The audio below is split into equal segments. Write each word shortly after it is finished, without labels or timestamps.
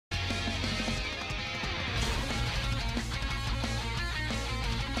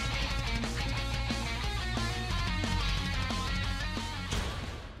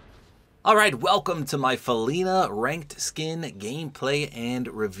Alright, welcome to my Felina ranked skin gameplay and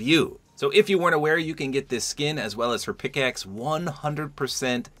review. So if you weren't aware, you can get this skin as well as her pickaxe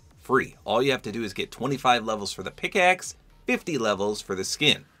 100% free. All you have to do is get 25 levels for the pickaxe, 50 levels for the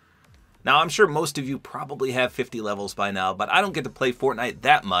skin. Now I'm sure most of you probably have 50 levels by now, but I don't get to play Fortnite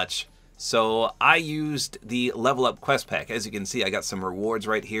that much. So I used the level up quest pack. As you can see, I got some rewards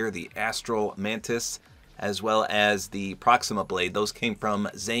right here, the Astral Mantis, as well as the Proxima Blade. Those came from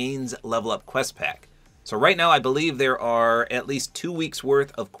Zane's level up quest pack. So right now I believe there are at least 2 weeks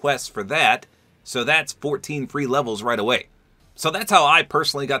worth of quests for that. So that's 14 free levels right away. So that's how I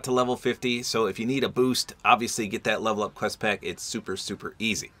personally got to level 50. So if you need a boost, obviously get that level up quest pack. It's super, super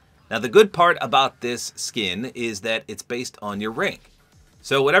easy. Now the good part about this skin is that it's based on your rank.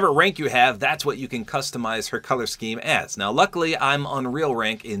 So whatever rank you have, that's what you can customize her color scheme as. Now luckily I'm on real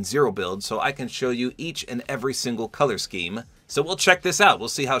rank in 0 build, so I can show you each and every single color scheme. So we'll check this out. We'll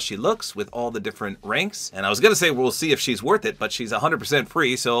see how she looks with all the different ranks. And I was going to say we'll see if she's worth it, but she's 100%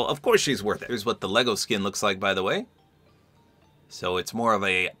 free, so of course she's worth it. Here's what the Lego skin looks like, by the way. So it's more of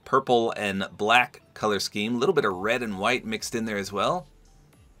a purple and black color scheme. A little bit of red and white mixed in there as well.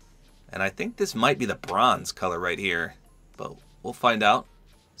 And I think this might be the bronze color right here, but we'll find out.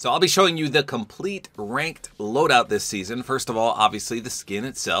 So I'll be showing you the complete ranked loadout this season. First of all, obviously the skin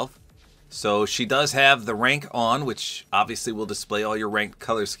itself. So she does have the rank on, which obviously will display all your ranked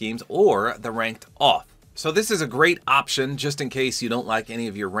color schemes, or the ranked off. So this is a great option just in case you don't like any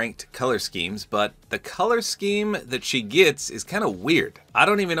of your ranked color schemes, but the color scheme that she gets is kind of weird. I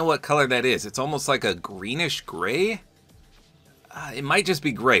don't even know what color that is. It's almost like a greenish gray. It might just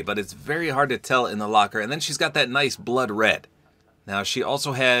be gray, but it's very hard to tell in the locker. And then she's got that nice blood red. Now she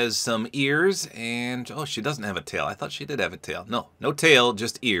also has some ears and, oh, she doesn't have a tail. I thought she did have a tail. No tail,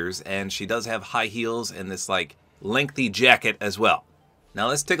 just ears. And she does have high heels and this like lengthy jacket as well. Now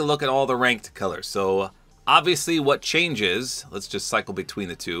let's take a look at all the ranked colors. So obviously what changes, let's just cycle between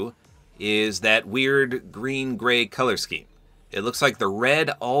the two, is that weird green-gray color scheme. It looks like the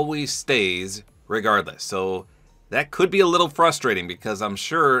red always stays regardless. So that could be a little frustrating because I'm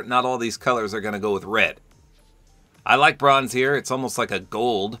sure not all these colors are going to go with red. I like bronze here. It's almost like a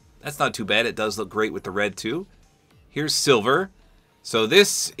gold. That's not too bad. It does look great with the red too. Here's silver. So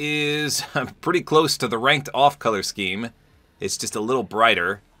this is pretty close to the ranked off color scheme. It's just a little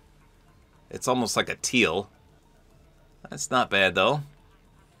brighter. It's almost like a teal. That's not bad though.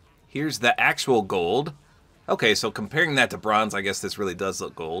 Here's the actual gold. Okay, so comparing that to bronze, I guess this really does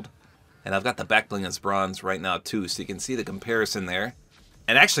look gold. And I've got the back bling as bronze right now too, so you can see the comparison there.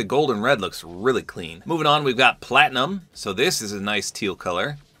 And actually gold and red looks really clean. Moving on, we've got platinum. So this is a nice teal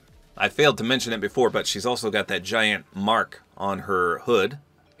color. I failed to mention it before, but she's also got that giant mark on her hood.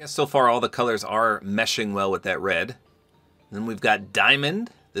 I guess so far all the colors are meshing well with that red. Then we've got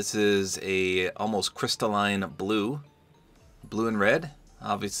diamond. This is a almost crystalline blue. Blue and red,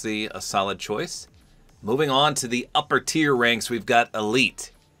 obviously a solid choice. Moving on to the upper tier ranks, we've got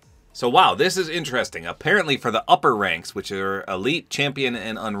elite. So wow, this is interesting. Apparently for the upper ranks, which are Elite, Champion,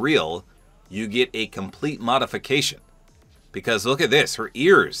 and Unreal, you get a complete modification. Because look at this, her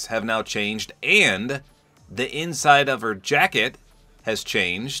ears have now changed, and the inside of her jacket has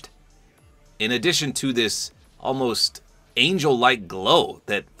changed, in addition to this almost angel-like glow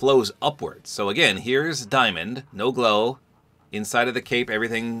that flows upwards. So again, here's diamond, no glow. Inside of the cape,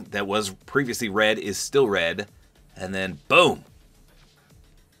 everything that was previously red is still red. And then boom!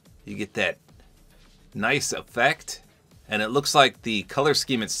 You get that nice effect, and it looks like the color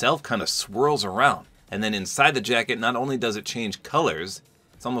scheme itself kind of swirls around. And then inside the jacket, not only does it change colors,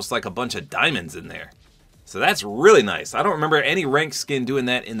 it's almost like a bunch of diamonds in there. So that's really nice. I don't remember any rank skin doing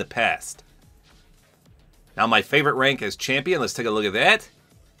that in the past. Now my favorite rank is Champion. Let's take a look at that.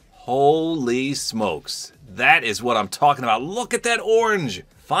 Holy smokes. That is what I'm talking about. Look at that orange.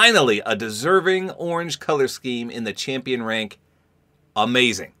 Finally, a deserving orange color scheme in the Champion rank.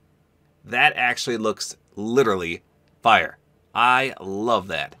 Amazing. That actually looks literally fire. I love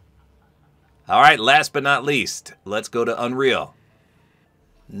that. All right, last but not least, let's go to Unreal.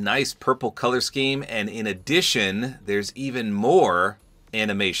 Nice purple color scheme, and in addition, there's even more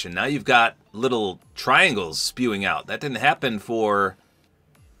animation. Now you've got little triangles spewing out. That didn't happen for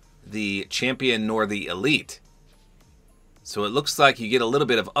the Champion nor the Elite. So it looks like you get a little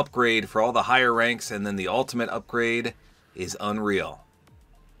bit of upgrade for all the higher ranks, and then the ultimate upgrade is Unreal.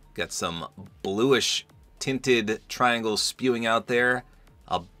 Got some bluish tinted triangles spewing out there.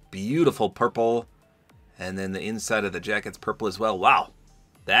 A beautiful purple. And then the inside of the jacket's purple as well. Wow,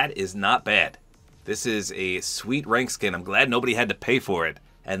 that is not bad. This is a sweet rank skin. I'm glad nobody had to pay for it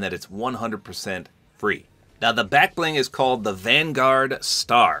and that it's 100% free. Now the back bling is called the Vanguard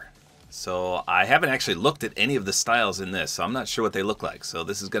Star. So I haven't actually looked at any of the styles in this, so I'm not sure what they look like. So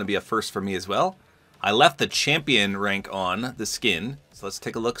this is going to be a first for me as well. I left the champion rank on the skin. So let's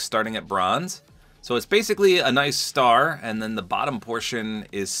take a look starting at bronze. So it's basically a nice star, and then the bottom portion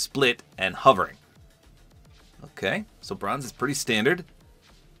is split and hovering. Okay, so bronze is pretty standard.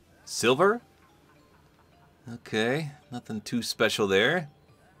 Silver. Okay, nothing too special there.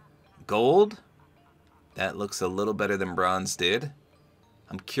 Gold. That looks a little better than bronze did.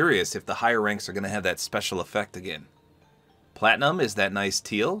 I'm curious if the higher ranks are going to have that special effect again. Platinum is that nice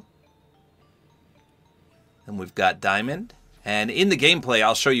teal. And we've got diamond. And in the gameplay,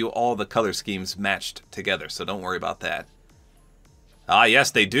 I'll show you all the color schemes matched together, so don't worry about that. Ah,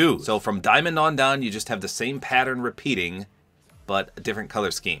 yes, they do. So from diamond on down, you just have the same pattern repeating, but a different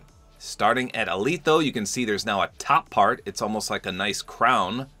color scheme. Starting at elite, though, you can see there's now a top part. It's almost like a nice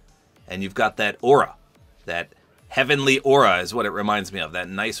crown. And you've got that aura. That heavenly aura is what it reminds me of. That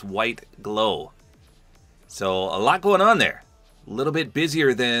nice white glow. So a lot going on there. A little bit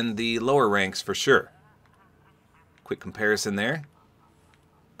busier than the lower ranks for sure. Quick comparison there.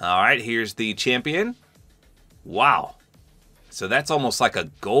 All right, here's the champion. Wow. So that's almost like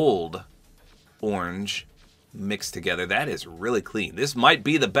a gold orange mixed together. That is really clean. This might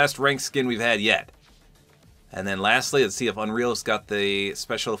be the best ranked skin we've had yet. And then lastly, let's see if Unreal's got the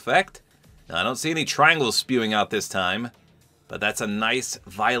special effect. Now, I don't see any triangles spewing out this time, but that's a nice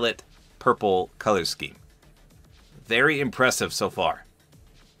violet purple color scheme. Very impressive so far.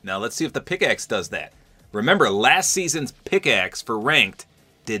 Now let's see if the pickaxe does that. Remember, last season's pickaxe for ranked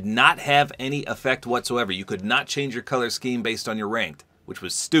did not have any effect whatsoever. You could not change your color scheme based on your ranked, which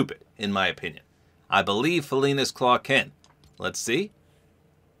was stupid, in my opinion. I believe Felina's claw can. Let's see.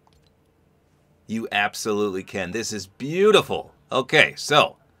 You absolutely can. This is beautiful. Okay,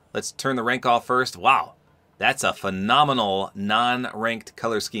 so let's turn the rank off first. Wow, that's a phenomenal non-ranked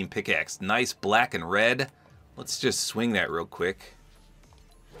color scheme pickaxe. Nice black and red. Let's just swing that real quick.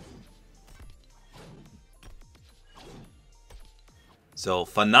 So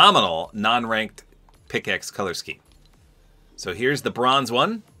phenomenal non-ranked pickaxe color scheme. So here's the bronze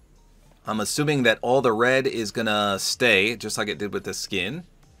one. I'm assuming that all the red is gonna stay, just like it did with the skin.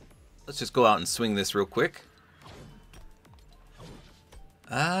 Let's just go out and swing this real quick.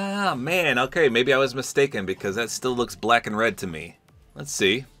 Ah, man, okay, maybe I was mistaken because that still looks black and red to me. Let's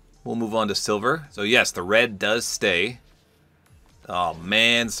see. We'll move on to silver. So yes, the red does stay. Oh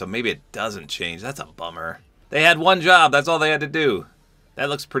man, so maybe it doesn't change. That's a bummer. They had one job, that's all they had to do. That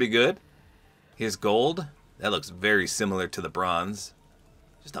looks pretty good. Here's gold. That looks very similar to the bronze.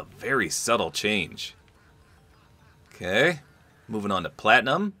 Just a very subtle change. Okay, moving on to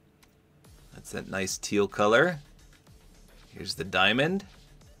platinum. That's that nice teal color. Here's the diamond.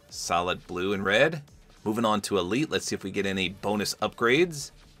 Solid blue and red. Moving on to elite. Let's see if we get any bonus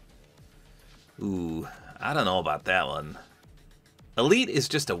upgrades. Ooh, I don't know about that one. Elite is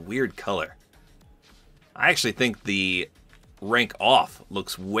just a weird color. I actually think the rank off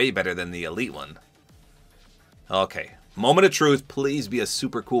looks way better than the elite one. Okay, moment of truth. Please be a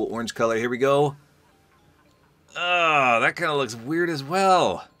super cool orange color. Here we go. Oh, that kind of looks weird as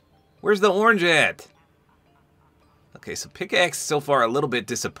well. Where's the orange at? Okay, so pickaxe so far a little bit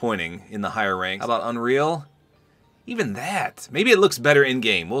disappointing in the higher ranks. How about Unreal? Even that. Maybe it looks better in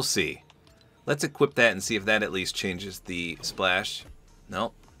game. We'll see. Let's equip that and see if that at least changes the splash.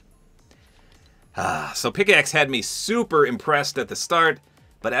 Nope. So pickaxe had me super impressed at the start,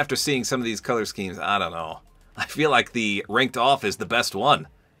 but after seeing some of these color schemes, I don't know. I feel like the ranked off is the best one.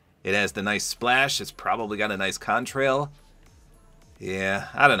 It has the nice splash. It's probably got a nice contrail. Yeah,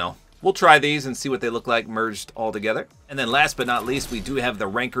 I don't know. We'll try these and see what they look like merged all together. And then last but not least, we do have the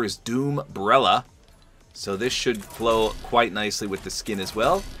Ranker's Doombrella. So this should flow quite nicely with the skin as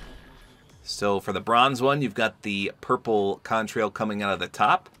well. So for the bronze one, you've got the purple contrail coming out of the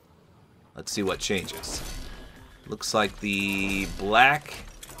top. Let's see what changes. Looks like the black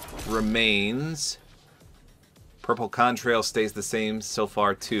remains. Purple contrail stays the same so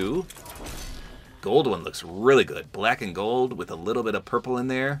far too. Gold one looks really good. Black and gold with a little bit of purple in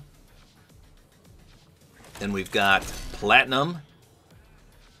there. Then we've got platinum.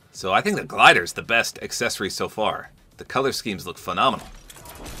 So I think the glider's the best accessory so far. The color schemes look phenomenal.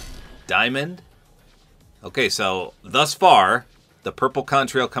 Diamond. Okay, so thus far, the purple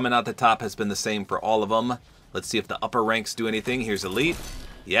contrail coming out the top has been the same for all of them. Let's see if the upper ranks do anything. Here's elite.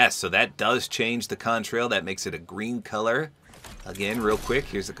 Yes, so that does change the contrail. That makes it a green color. Again, real quick,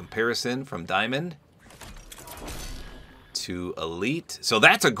 here's a comparison from diamond to elite. So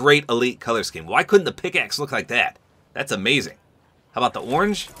that's a great elite color scheme. Why couldn't the pickaxe look like that? That's amazing. How about the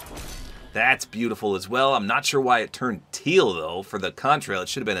orange? That's beautiful as well. I'm not sure why it turned teal, though, for the contrail. It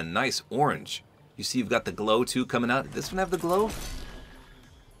should have been a nice orange. You see you've got the glow, too, coming out. Did this one have the glow?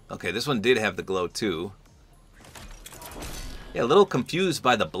 Okay, this one did have the glow, too. Yeah, a little confused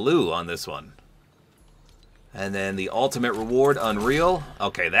by the blue on this one. And then the ultimate reward, Unreal.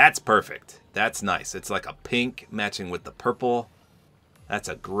 Okay, that's perfect. That's nice. It's like a pink matching with the purple. That's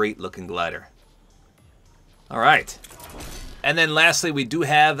a great looking glider. All right. And then lastly, we do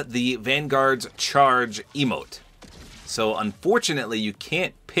have the Vanguard's Charge emote. So unfortunately, you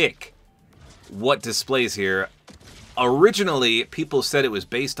can't pick what displays here. Originally, people said it was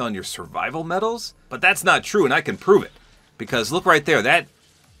based on your survival medals, but that's not true, and I can prove it. Because look right there, that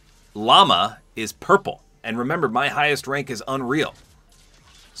llama is purple. And remember, my highest rank is Unreal.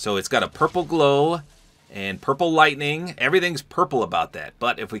 So it's got a purple glow and purple lightning. Everything's purple about that.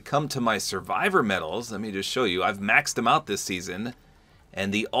 But if we come to my survivor medals, let me just show you. I've maxed them out this season.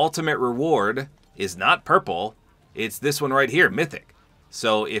 And the ultimate reward is not purple. It's this one right here, Mythic.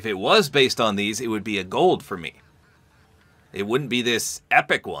 So if it was based on these, it would be a gold for me. It wouldn't be this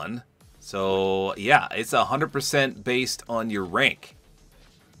epic one. So yeah, it's 100% based on your rank.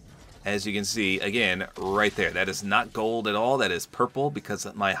 As you can see, again, right there. That is not gold at all. That is purple because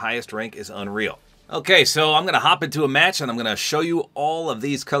my highest rank is Unreal. Okay, so I'm going to hop into a match and I'm going to show you all of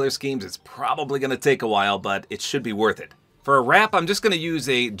these color schemes. It's probably going to take a while, but it should be worth it. For a wrap, I'm just going to use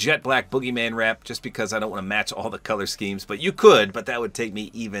a Jet Black Boogeyman wrap just because I don't want to match all the color schemes. But you could, but that would take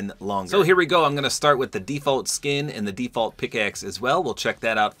me even longer. So here we go. I'm going to start with the default skin and the default pickaxe as well. We'll check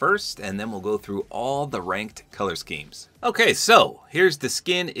that out first, and then we'll go through all the ranked color schemes. Okay, so here's the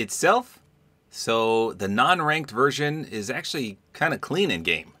skin itself. So the non-ranked version is actually kind of clean in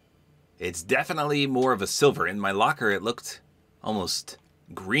game. It's definitely more of a silver. In my locker, it looked almost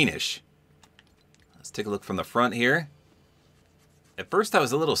greenish. Let's take a look from the front here. At first, I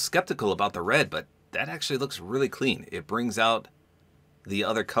was a little skeptical about the red, but that actually looks really clean. It brings out the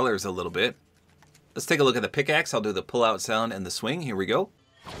other colors a little bit. Let's take a look at the pickaxe. I'll do the pull-out sound and the swing. Here we go.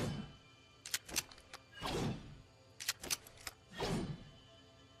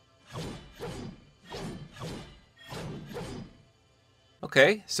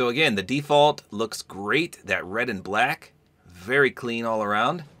 Okay, so again, the default looks great. That red and black, very clean all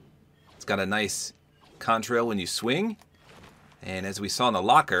around. It's got a nice contrail when you swing. And as we saw in the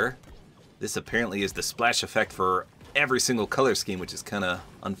locker, this apparently is the splash effect for every single color scheme, which is kind of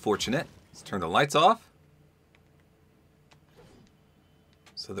unfortunate. Let's turn the lights off.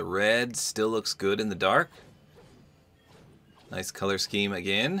 So the red still looks good in the dark. Nice color scheme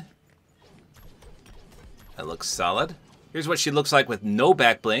again. That looks solid. Here's what she looks like with no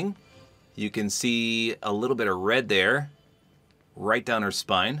back bling. You can see a little bit of red there, right down her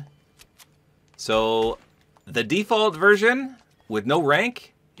spine. So the default version with no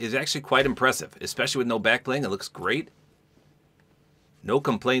rank is actually quite impressive, especially with no back bling. It looks great. No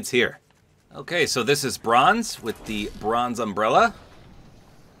complaints here. Okay, so this is bronze with the bronze umbrella.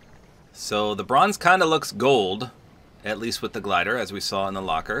 So the bronze kind of looks gold, at least with the glider, as we saw in the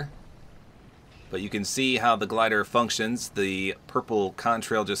locker. But you can see how the glider functions. The purple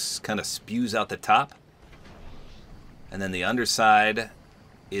contrail just kind of spews out the top. And then the underside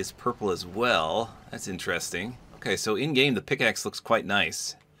is purple as well. That's interesting. Okay, so in-game, the pickaxe looks quite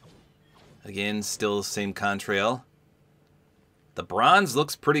nice. Again, still same contrail. The bronze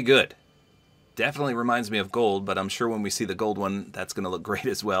looks pretty good. Definitely reminds me of gold, but I'm sure when we see the gold one, that's going to look great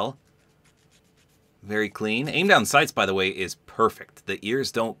as well. Very clean. Aim down sights, by the way, is perfect. The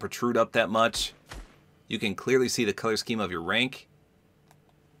ears don't protrude up that much. You can clearly see the color scheme of your rank.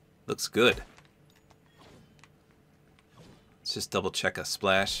 Looks good. Let's just double check a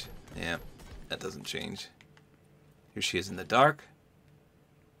splash. Yeah, that doesn't change. Here she is in the dark.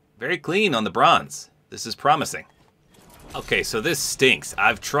 Very clean on the bronze. This is promising. Okay, so this stinks.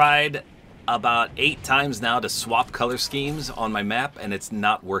 I've tried about 8 times now to swap color schemes on my map, and it's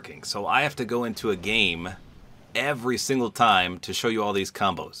not working. So I have to go into a game every single time to show you all these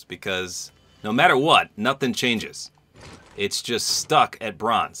combos, because no matter what, nothing changes. It's just stuck at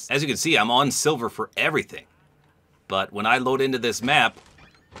bronze. As you can see, I'm on silver for everything. But when I load into this map,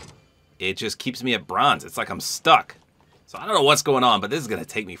 it just keeps me at bronze. It's like I'm stuck. So I don't know what's going on, but this is going to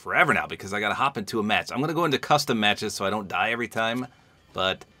take me forever now because I got to hop into a match. I'm going to go into custom matches so I don't die every time.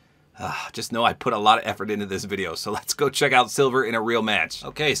 But just know I put a lot of effort into this video. So let's go check out silver in a real match.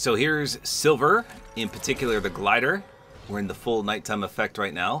 Okay, so here's silver, in particular the glider. We're in the full nighttime effect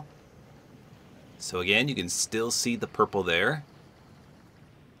right now. So again, you can still see the purple there.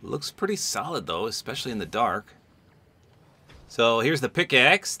 Looks pretty solid though, especially in the dark. So here's the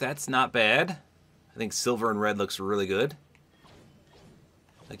pickaxe. That's not bad. I think silver and red looks really good.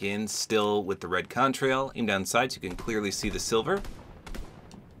 Again, still with the red contrail. Aim down sights, you can clearly see the silver.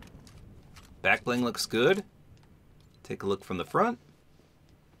 Back bling looks good. Take a look from the front.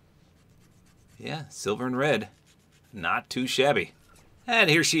 Yeah, silver and red. Not too shabby. And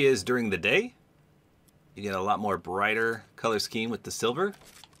here she is during the day. You get a lot more brighter color scheme with the silver.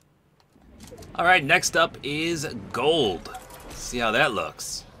 All right, next up is gold. Let's see how that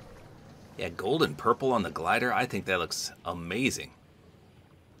looks. Yeah, gold and purple on the glider. I think that looks amazing.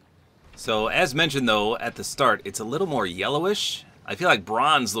 So as mentioned though, at the start, it's a little more yellowish. I feel like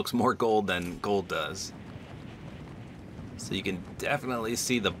bronze looks more gold than gold does. So you can definitely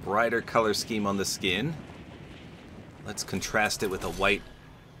see the brighter color scheme on the skin. Let's contrast it with a white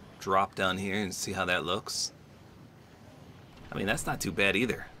drop down here and see how that looks. I mean, that's not too bad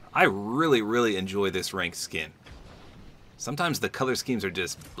either. I really enjoy this ranked skin. Sometimes the color schemes are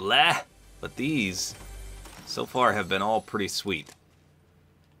just blah, but these so far have been all pretty sweet.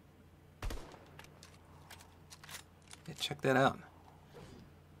 Yeah, check that out.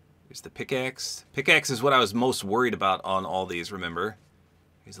 Here's the pickaxe. Pickaxe is what I was most worried about on all these, remember?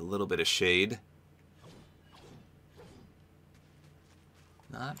 Here's a little bit of shade.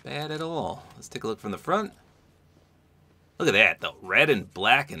 Not bad at all. Let's take a look from the front. Look at that, though. Red and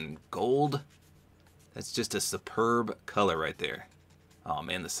black and gold. That's just a superb color right there. Oh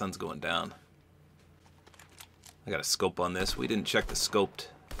man, the sun's going down. I got a scope on this. We didn't check the scoped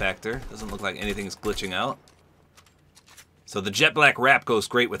factor. Doesn't look like anything's glitching out. So the jet black wrap goes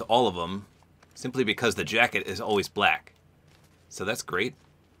great with all of them, simply because the jacket is always black. So that's great.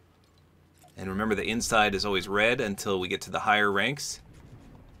 And remember, the inside is always red until we get to the higher ranks.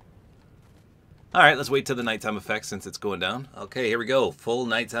 Alright, let's wait till the nighttime effect since it's going down. Okay, here we go. Full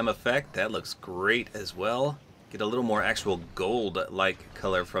nighttime effect. That looks great as well. Get a little more actual gold-like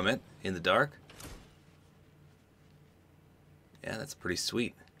color from it in the dark. Yeah, that's pretty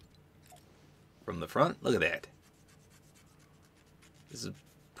sweet. From the front, look at that. This is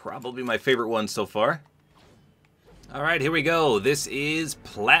probably my favorite one so far. Alright, here we go. This is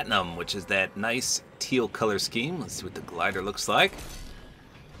Platinum, which is that nice teal color scheme. Let's see what the glider looks like.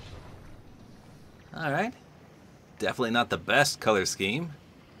 Alright. Definitely not the best color scheme.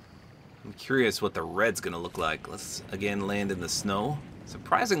 I'm curious what the red's going to look like. Let's again land in the snow.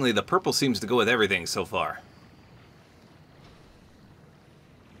 Surprisingly, the purple seems to go with everything so far.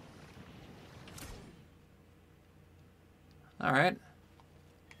 Alright.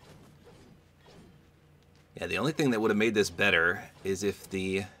 Yeah, the only thing that would have made this better is if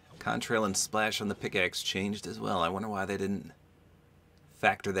the contrail and splash on the pickaxe changed as well. I wonder why they didn't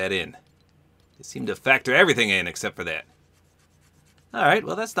factor that in. They seem to factor everything in except for that. Alright,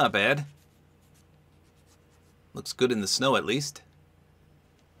 well that's not bad. Looks good in the snow at least.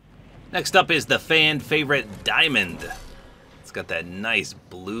 Next up is the fan favorite Diamond. It's got that nice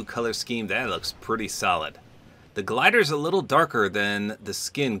blue color scheme. That looks pretty solid. The glider's a little darker than the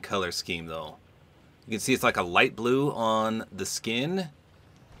skin color scheme though. You can see it's like a light blue on the skin,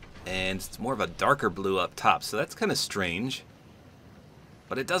 and it's more of a darker blue up top, so that's kind of strange.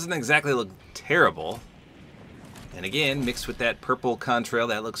 But it doesn't exactly look terrible. And again, mixed with that purple contrail,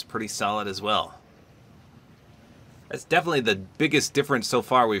 that looks pretty solid as well. That's definitely the biggest difference so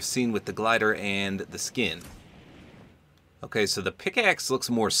far we've seen with the glider and the skin. Okay, so the pickaxe looks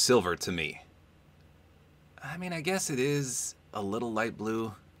more silver to me. I mean, I guess it is a little light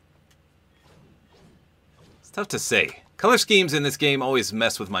blue. Tough to say. Color schemes in this game always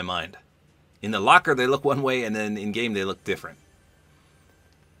mess with my mind. In the locker they look one way and then in game they look different.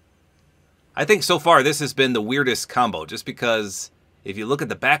 I think so far this has been the weirdest combo just because if you look at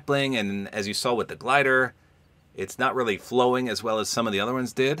the back bling and as you saw with the glider, it's not really flowing as well as some of the other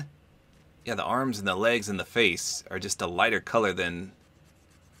ones did. Yeah, the arms and the legs and the face are just a lighter color than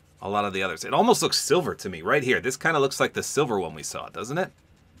a lot of the others. It almost looks silver to me right here. This kind of looks like the silver one we saw, doesn't it?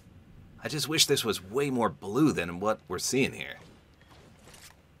 I just wish this was way more blue than what we're seeing here.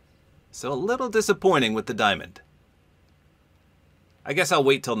 So a little disappointing with the diamond. I guess I'll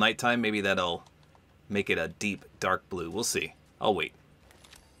wait till nighttime. Maybe that'll make it a deep, dark blue. We'll see. I'll wait.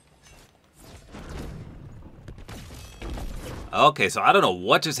 Okay, so I don't know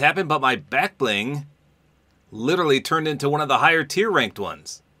what just happened, but my back bling literally turned into one of the higher tier ranked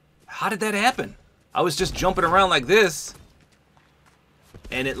ones. How did that happen? I was just jumping around like this,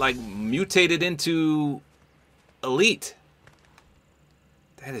 and it like mutated into elite.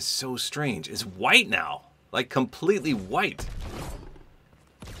 That is so strange. It's white now. Like completely white.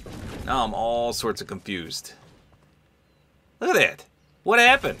 Now I'm all sorts of confused. Look at that. What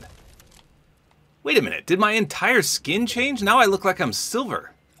happened? Wait a minute. Did my entire skin change? Now I look like I'm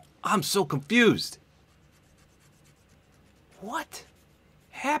silver. I'm so confused. What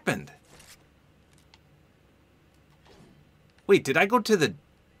happened? Wait, did I go to the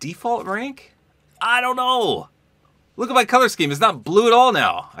default rank? I don't know. Look at my color scheme. It's not blue at all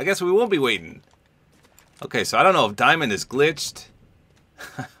now. I guess we won't be waiting. Okay, so I don't know if diamond is glitched.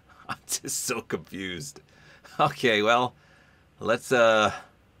 I'm just so confused. Okay, well, let's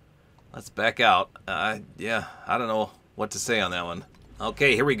back out. Yeah, I don't know what to say on that one.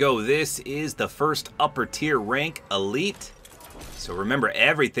 Okay, here we go. This is the first upper tier rank, Elite. So remember,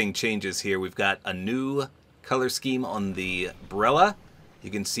 everything changes here. We've got a new color scheme on the umbrella.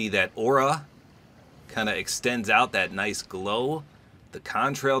 You can see that aura kind of extends out, that nice glow. The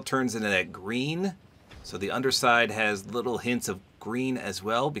contrail turns into that green. So the underside has little hints of green as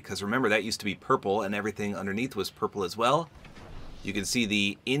well, because remember, that used to be purple and everything underneath was purple as well. You can see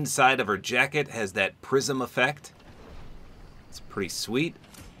the inside of her jacket has that prism effect. It's pretty sweet.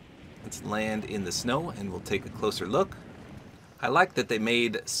 Let's land in the snow and we'll take a closer look. I like that they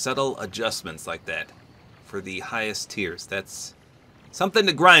made subtle adjustments like that for the highest tiers. That's something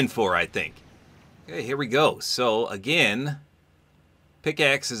to grind for, I think. Okay, here we go. So again,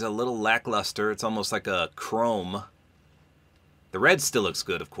 pickaxe is a little lackluster. It's almost like a chrome. The red still looks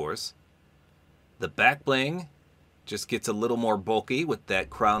good, of course. The back bling just gets a little more bulky with that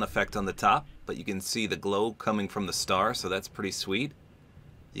crown effect on the top, but you can see the glow coming from the star, so that's pretty sweet.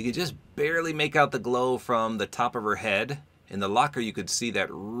 You can just barely make out the glow from the top of her head. In the locker, you could see that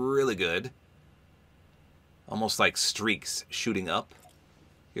really good. Almost like streaks shooting up.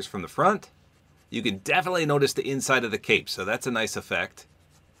 Here's from the front. You can definitely notice the inside of the cape, so that's a nice effect.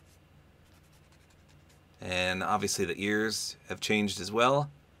 And obviously the ears have changed as well.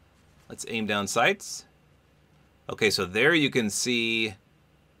 Let's aim down sights. Okay, so there you can see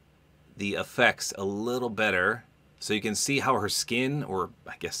the effects a little better. So you can see how her skin, or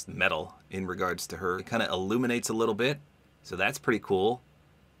I guess metal in regards to her, kind of illuminates a little bit. So that's pretty cool.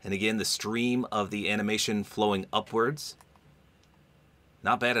 And again, the stream of the animation flowing upwards.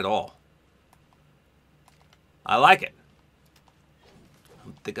 Not bad at all. I like it.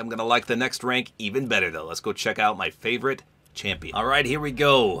 I think I'm going to like the next rank even better, though. Let's go check out my favorite champion. All right, here we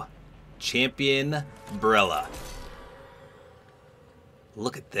go. Champion Umbrella.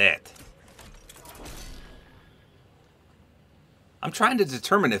 Look at that. I'm trying to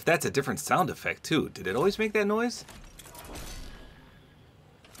determine if that's a different sound effect, too. Did it always make that noise?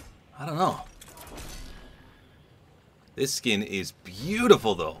 I don't know. This skin is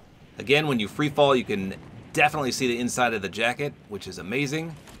beautiful, though. Again, when you free fall, you can definitely see the inside of the jacket, which is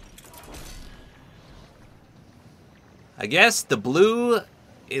amazing. I guess the blue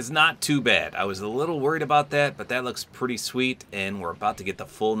is not too bad. I was a little worried about that, but that looks pretty sweet, and we're about to get the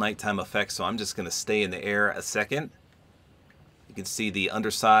full nighttime effect, so I'm just going to stay in the air a second. You can see the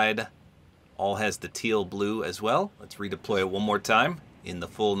underside all has the teal blue as well. Let's redeploy it one more time in the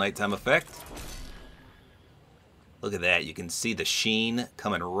full nighttime effect. Look at that. You can see the sheen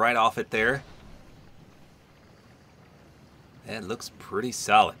coming right off it there. That looks pretty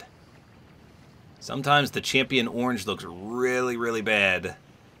solid. Sometimes the champion orange looks really, really bad,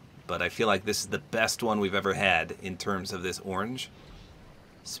 but I feel like this is the best one we've ever had in terms of this orange.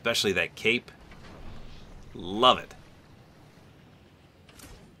 Especially that cape. Love it.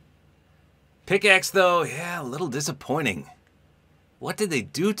 Pickaxe, though, yeah, a little disappointing. What did they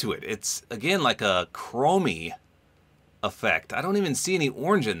do to it? It's, again, like a chromey effect. I don't even see any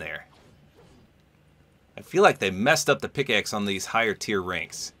orange in there. I feel like they messed up the pickaxe on these higher tier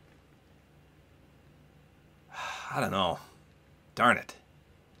ranks. I don't know. Darn it.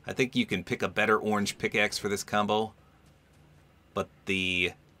 I think you can pick a better orange pickaxe for this combo. But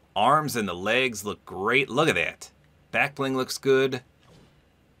the arms and the legs look great. Look at that. Back bling looks good.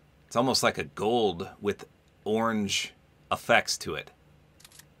 It's almost like a gold with orange effects to it.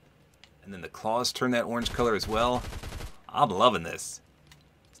 And then the claws turn that orange color as well. I'm loving this.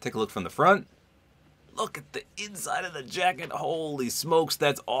 Let's take a look from the front. Look at the inside of the jacket. Holy smokes,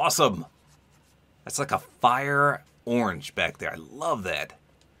 that's awesome. That's like a fire orange back there. I love that.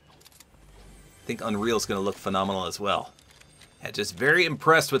 I think Unreal's going to look phenomenal as well. Yeah, just very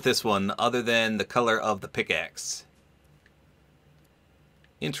impressed with this one, other than the color of the pickaxe.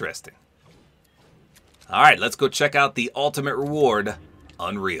 Interesting. All right, let's go check out the ultimate reward,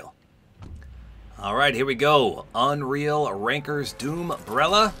 Unreal. All right, here we go. Unreal Rankers Doom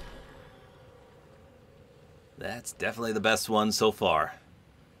Umbrella. That's definitely the best one so far.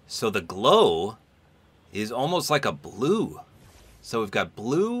 So the glow is almost like a blue. So we've got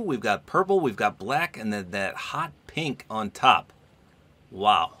blue, we've got purple, we've got black, and then that hot pink on top.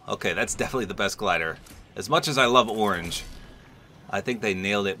 Wow. Okay, that's definitely the best glider. As much as I love orange, I think they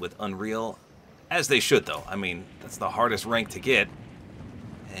nailed it with Unreal. As they should, though. I mean, that's the hardest rank to get.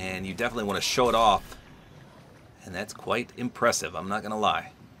 and you definitely want to show it off. And that's quite impressive, I'm not going to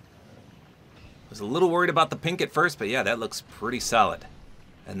lie. I was a little worried about the pink at first, but yeah, that looks pretty solid.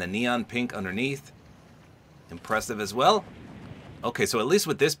 And the neon pink underneath, impressive as well. Okay, so at least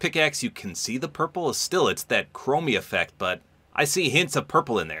with this pickaxe, you can see the purple. Still, it's that chromey effect, but I see hints of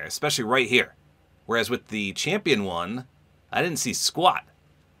purple in there, especially right here. Whereas with the champion one, I didn't see squat.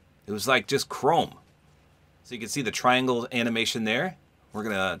 It was like just chrome. So you can see the triangle animation there. We're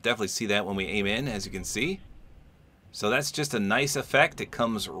going to definitely see that when we aim in, as you can see. So that's just a nice effect. It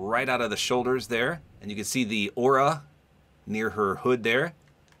comes right out of the shoulders there. And you can see the aura near her hood there.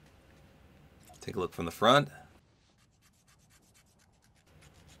 Take a look from the front.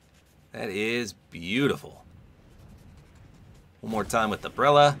 That is beautiful. One more time with the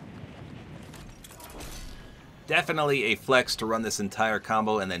umbrella. Definitely a flex to run this entire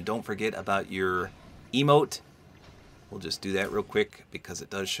combo. And then don't forget about your emote. We'll just do that real quick because it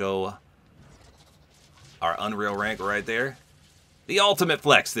does show our Unreal rank right there. The ultimate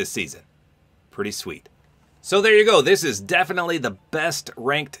flex this season. Pretty sweet. So there you go. This is definitely the best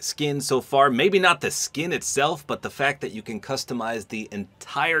ranked skin so far. Maybe not the skin itself, but the fact that you can customize the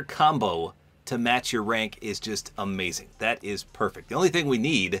entire combo to match your rank is just amazing. That is perfect. The only thing we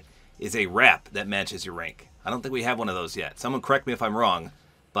need is a wrap that matches your rank. I don't think we have one of those yet. Someone correct me if I'm wrong,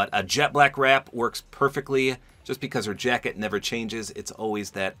 but a jet black wrap works perfectly. Just because her jacket never changes, it's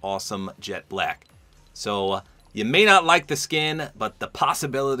always that awesome jet black. So you may not like the skin, but the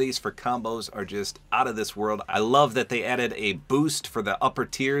possibilities for combos are just out of this world. I love that they added a boost for the upper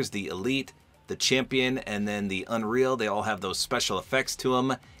tiers, the Elite, the Champion, and then the Unreal. They all have those special effects to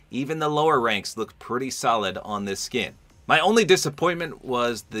them. Even the lower ranks look pretty solid on this skin. My only disappointment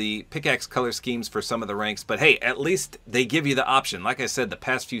was the pickaxe color schemes for some of the ranks, but hey, at least they give you the option. Like I said, the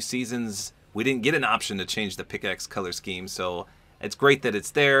past few seasons, we didn't get an option to change the pickaxe color scheme, so it's great that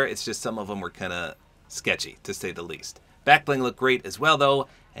it's there. It's just some of them were kind of sketchy, to say the least. Back bling looked great as well, though,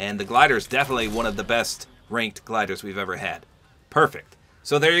 and the glider is definitely one of the best ranked gliders we've ever had. Perfect.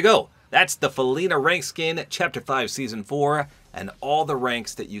 So there you go. That's the Felina rank skin, Chapter 5, Season 4, and all the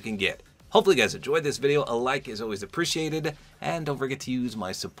ranks that you can get. Hopefully you guys enjoyed this video. A like is always appreciated, and don't forget to use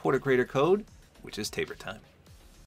my Support-A-Creator code, which is tabortime.